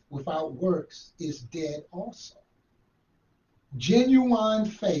faith without works is dead also. Genuine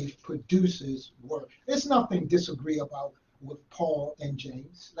faith produces work. There's nothing to disagree about with Paul and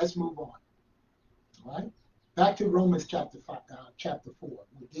James. Let's move on. All right? Back to Romans chapter 4.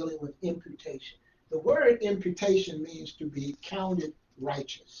 We're dealing with imputation. The word imputation means to be counted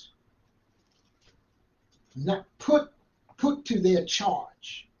righteous. Not put to their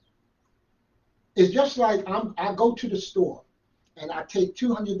charge. It's just like I go to the store and I take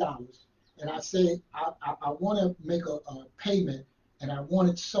 $200 and I say I want to make a payment, and I want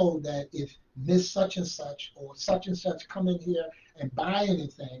it so that if Miss such and such or such and such come in here and buy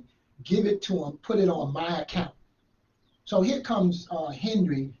anything, give it to them, put it on my account. So here comes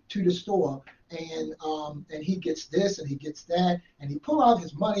Henry to the store, and he gets this and he gets that, and he pull out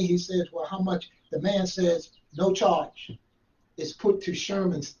his money. He says, well, how much? The man says, no charge. It's put to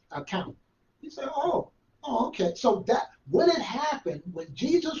Sherman's account. He said, oh, okay. So that what had happened when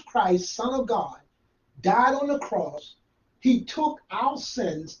Jesus Christ, Son of God, died on the cross, he took our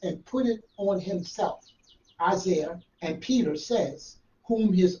sins and put it on himself. Isaiah and Peter says,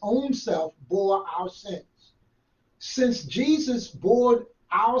 whom his own self bore our sins. Since Jesus bore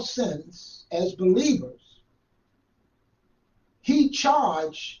our sins as believers,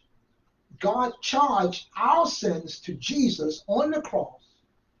 God charged our sins to Jesus on the cross,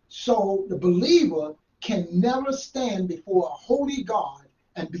 so the believer can never stand before a holy God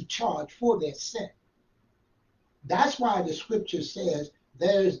and be charged for their sin. That's why the scripture says,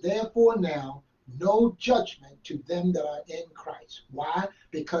 there is therefore now no judgment to them that are in Christ. Why?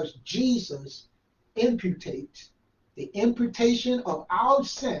 Because Jesus imputates. The imputation of our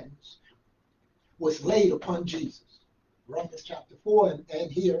sins was laid upon Jesus. Romans chapter 4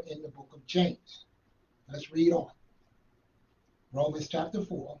 and here in the book of James. Let's read on. Romans chapter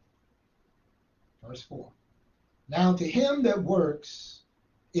 4, verse 4. Now to him that works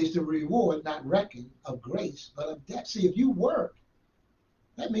is the reward not reckoned of grace, but of debt. See, if you work,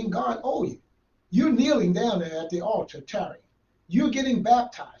 that means God owe you. You're kneeling down there at the altar tarrying. You're getting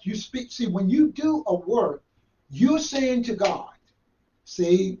baptized. You speak. See, when you do a work, you're saying to God,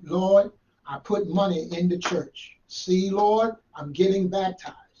 see, Lord, I put money in the church. See, Lord, I'm getting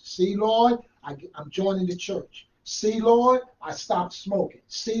baptized. See, Lord, I'm joining the church. See, Lord, I stopped smoking.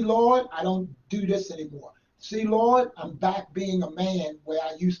 See, Lord, I don't do this anymore. See, Lord, I'm back being a man where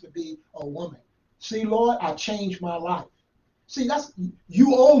I used to be a woman. See, Lord, I changed my life. See, that's,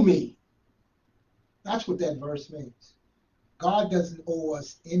 you owe me. That's what that verse means. God doesn't owe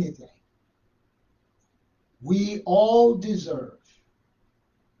us anything. We all deserve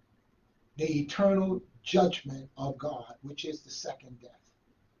the eternal judgment of God, which is the second death.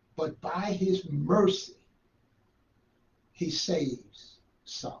 But by his mercy, he saves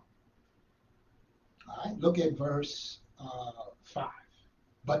some. All right, look at verse 5.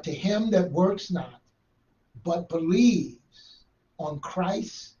 But to him that works not, but believes on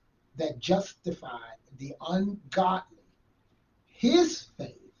Christ that justified the ungodly, his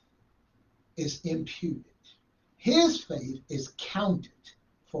faith is imputed. His faith is counted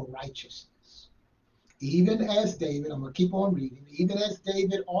for righteousness. Even as David, I'm going to keep on reading, even as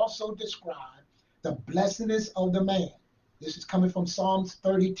David also described the blessedness of the man. This is coming from Psalms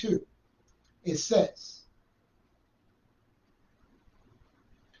 32. It says,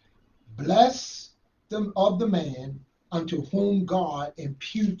 bless them of the man unto whom God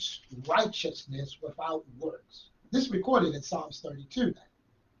imputes righteousness without works. This is recorded in Psalms 32 now.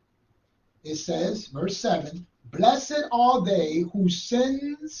 It says, verse 7, blessed are they whose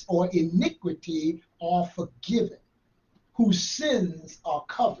sins or iniquity are forgiven, whose sins are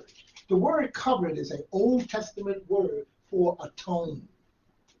covered. The word covered is an Old Testament word for atone.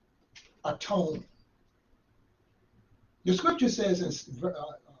 Atone. The scripture says in what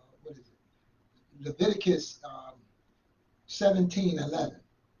is it? Leviticus 17:11,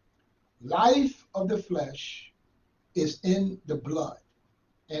 life of the flesh is in the blood,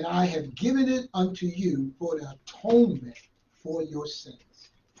 and I have given it unto you for the atonement for your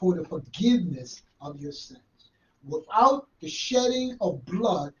sins, for the forgiveness of your sins. Without the shedding of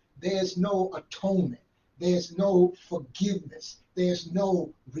blood, there's no atonement. There's no forgiveness. There's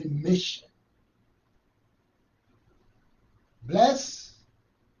no remission. Blessed,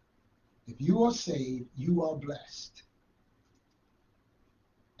 if you are saved, you are blessed.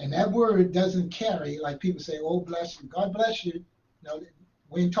 And that word doesn't carry, like people say, oh, bless you. God bless you. No,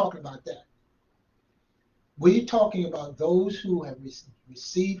 we ain't talking about that. We're talking about those who have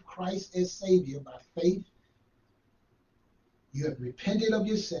received Christ as Savior by faith. You have repented of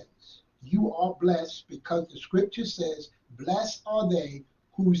your sins. You are blessed because the scripture says, blessed are they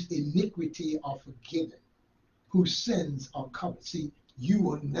whose iniquity are forgiven, whose sins are covered. See, you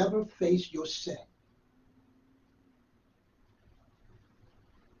will never face your sin.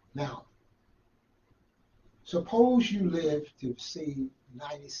 Now, suppose you live to see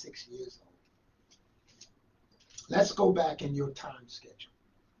 96 years old. Let's go back in your time schedule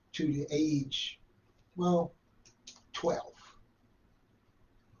to the age, 12.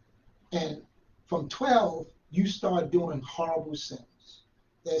 And from 12, you start doing horrible sins.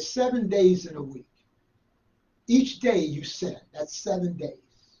 There's 7 days in a week. Each day you sin. That's 7 days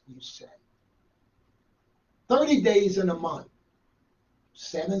you sin. 30 days in a month.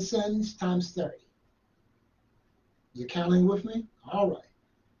 7 sins times 30. You counting with me? All right.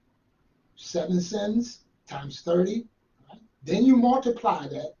 7 sins times 30. Right? Then you multiply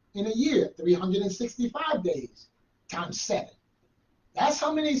that in a year, 365 days times 7. That's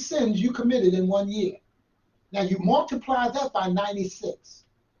how many sins you committed in 1 year. Now you multiply that by 96.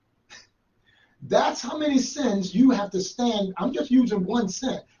 That's how many sins you have to stand. I'm just using 1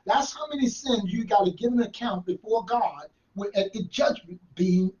 sin. That's how many sins you got to give an account before God at the judgment,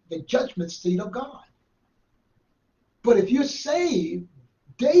 being the judgment seat of God. But if you're saved,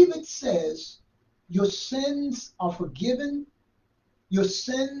 David says your sins are forgiven, your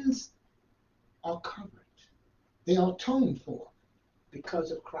sins are covered. They are atoned for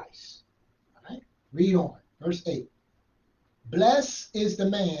because of Christ. All right? Read on, verse 8. Blessed is the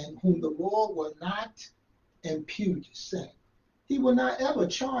man whom the Lord will not impute sin. He will not ever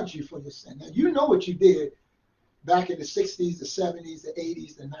charge you for your sin. Now, you know what you did back in the 60s, the 70s, the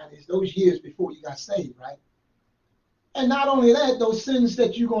 80s, the 90s, those years before you got saved, right? And not only that, those sins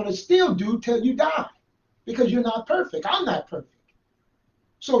that you're going to still do till you die, because you're not perfect. I'm not perfect.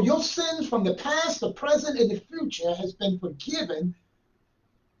 So your sins from the past, the present, and the future has been forgiven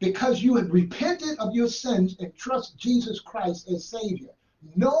because you have repented of your sins and trust Jesus Christ as Savior.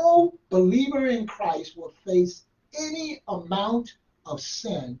 No believer in Christ will face any amount of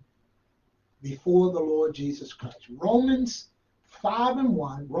sin before the Lord Jesus Christ. Romans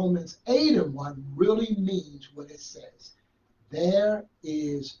 5:1, Romans 8:1 really means what it says. There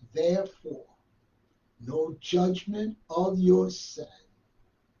is therefore no judgment of your sin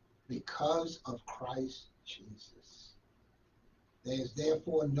because of Christ Jesus. There is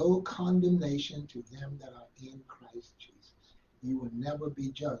therefore no condemnation to them that are in Christ Jesus. You will never be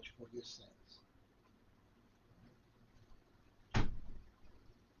judged for your sins.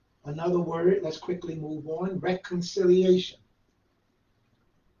 Another word, let's quickly move on, reconciliation.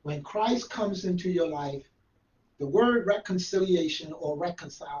 When Christ comes into your life, the word reconciliation or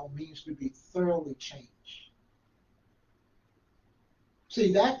reconcile means to be thoroughly changed.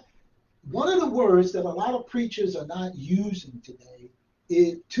 See that one of the words that a lot of preachers are not using today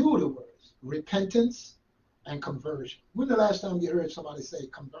is two of the words, repentance and conversion. When the last time you heard somebody say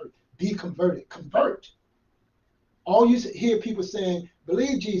convert, be converted, convert? All you hear people saying,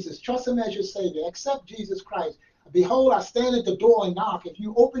 believe Jesus, trust him as your Savior, accept Jesus Christ. Behold, I stand at the door and knock. If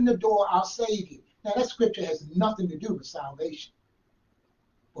you open the door, I'll save you. Now, that scripture has nothing to do with salvation,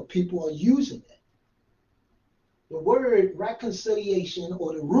 but people are using it. The word reconciliation,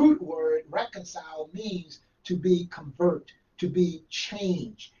 or the root word reconcile, means to be convert, to be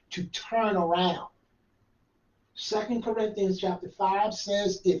changed, to turn around. 2 Corinthians chapter 5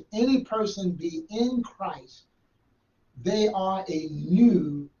 says, if any person be in Christ, they are a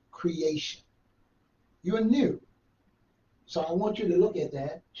new creation. You're new. So I want you to look at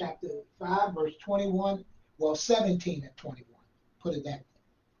that. Chapter 5, verse 21, 17 and 21. Put it that way.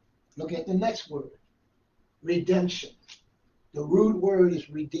 Look at the next word, redemption. The root word is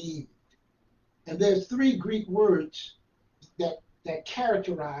redeemed. And there's three Greek words that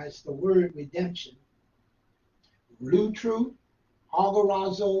characterize the word redemption. Lutru,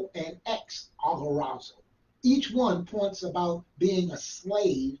 agorazo, and ex-agorazo. Each one points about being a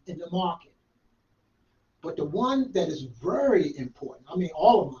slave in the market. But the one that is very important, I mean,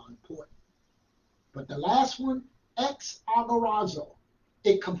 all of them are important, but the last one, ex-agorazo,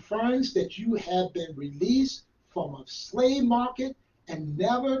 it confirms that you have been released from a slave market and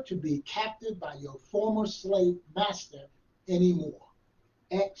never to be captive by your former slave master anymore.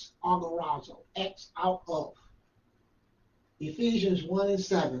 Ex-agorazo, ex out of. Ephesians 1 and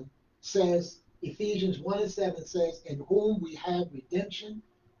 7 says, in whom we have redemption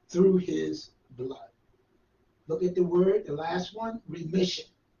through his blood. Look at the word, the last one, remission.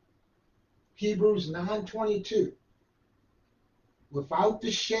 Hebrews 9:22. Without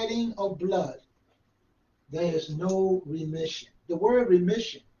the shedding of blood, there is no remission. The word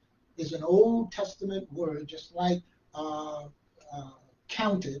remission is an Old Testament word, just like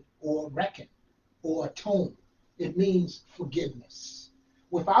counted or reckoned or atone. It means forgiveness.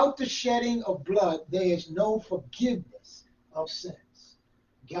 Without the shedding of blood, there is no forgiveness of sins.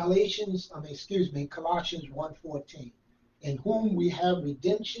 Colossians 1:14, in whom we have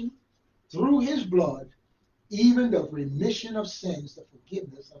redemption through his blood, even the remission of sins, the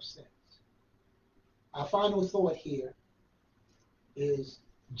forgiveness of sins. Our final thought here is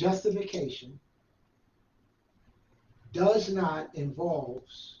justification does not involve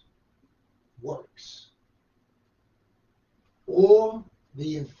works or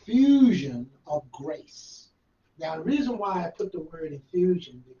the infusion of grace. Now, the reason why I put the word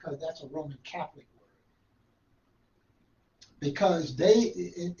infusion, because that's a Roman Catholic word. Because they,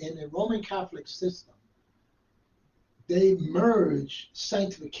 in the Roman Catholic system, they merge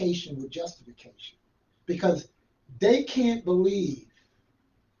sanctification with justification. Because they can't believe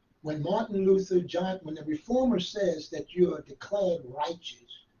when Martin Luther, when the Reformer says that you are declared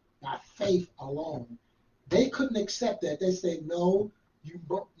righteous by faith alone, they couldn't accept that. They say, no, you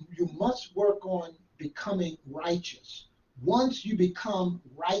must work on becoming righteous. Once you become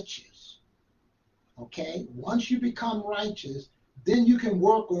righteous, okay, once you become righteous, then you can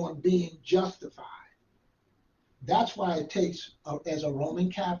work on being justified. That's why it takes, as a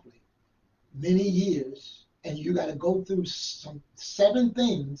Roman Catholic, many years, and you got to go through some 7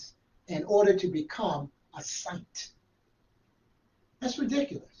 things in order to become a saint. That's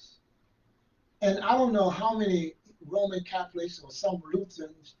ridiculous. And I don't know how many Roman Catholics or some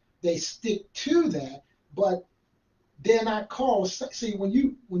Lutherans, they stick to that, but they're not called. See, when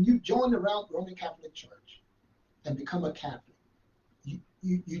you join the Roman Catholic Church and become a Catholic,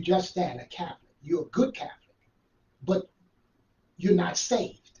 you just that, a Catholic. You're a good Catholic, but you're not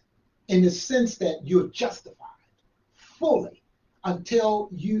saved in the sense that you're justified fully until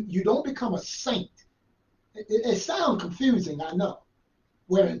you don't become a saint. It sounds confusing, I know,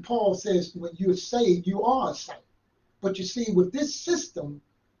 wherein Paul says when you're saved, you are a saint. But you see, with this system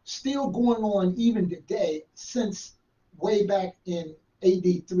still going on even today, since way back in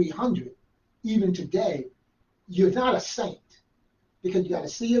AD 300, even today, you're not a saint, because you got to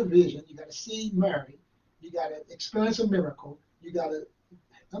see a vision, you got to see Mary, you got to experience a miracle, you got to,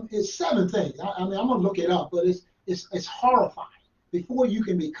 it's 7 things. I mean, I'm going to look it up, but it's horrifying before you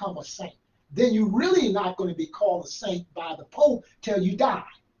can become a saint. Then you're really not going to be called a saint by the Pope till you die.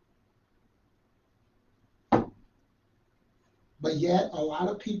 But yet, a lot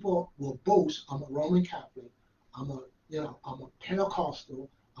of people will boast, I'm a Roman Catholic, I'm a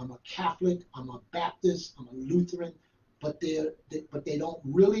Pentecostal, I'm a Catholic, I'm a Baptist, I'm a Lutheran, but they don't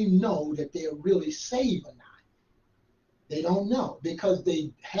really know that they're really saved or not. They don't know because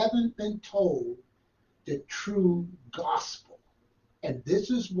they haven't been told the true gospel. And this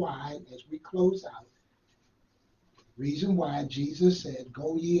is why, as we close out, reason why Jesus said,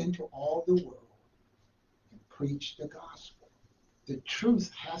 go ye into all the world and preach the gospel. The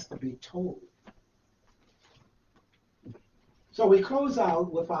truth has to be told. So we close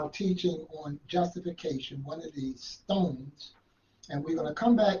out with our teaching on justification, one of the stones, and we're going to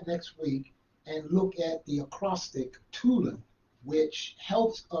come back next week and look at the acrostic tulip, which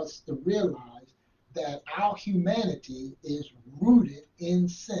helps us to realize that our humanity is rooted in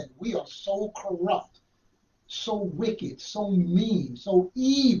sin. We are so corrupt, so wicked, so mean, so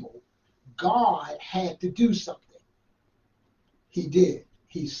evil. God had to do something. He did.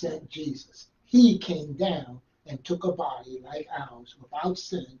 He sent Jesus. He came down and took a body like ours without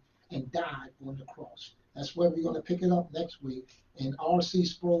sin and died on the cross. That's where we're going to pick it up next week in R.C.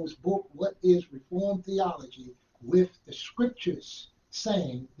 Sproul's book, What is Reformed Theology, with the scriptures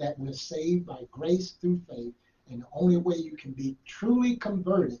saying that we're saved by grace through faith, and the only way you can be truly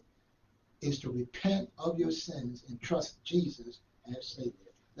converted is to repent of your sins and trust Jesus as Savior.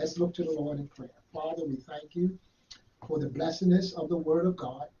 Let's look to the Lord in prayer. Father, we thank you for the blessedness of the Word of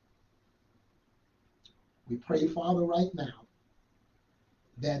God. We pray, Father, right now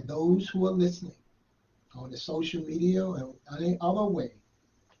that those who are listening on the social media or any other way,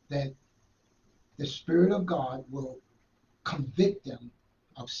 that the Spirit of God will convict them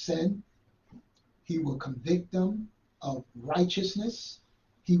of sin. He will convict them of righteousness.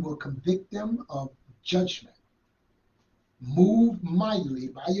 He will convict them of judgment. Move mightily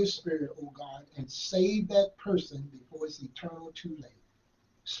by your Spirit, O God, and save that person before it's eternal too late.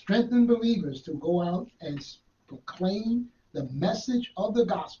 Strengthen believers to go out and proclaim the message of the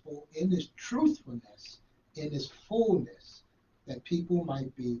gospel in its truthfulness, in its fullness, that people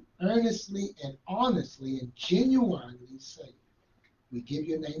might be earnestly and honestly and genuinely saved. We give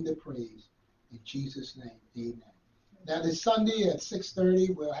your name the praise. In Jesus' name, amen. Now this Sunday at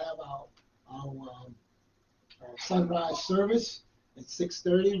 6:30, we'll have our sunrise service. At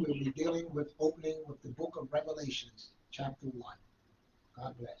 6:30, we'll be dealing with opening with the book of Revelations, chapter 1.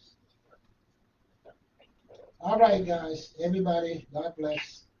 God bless. All right, guys, everybody, God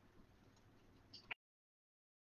bless.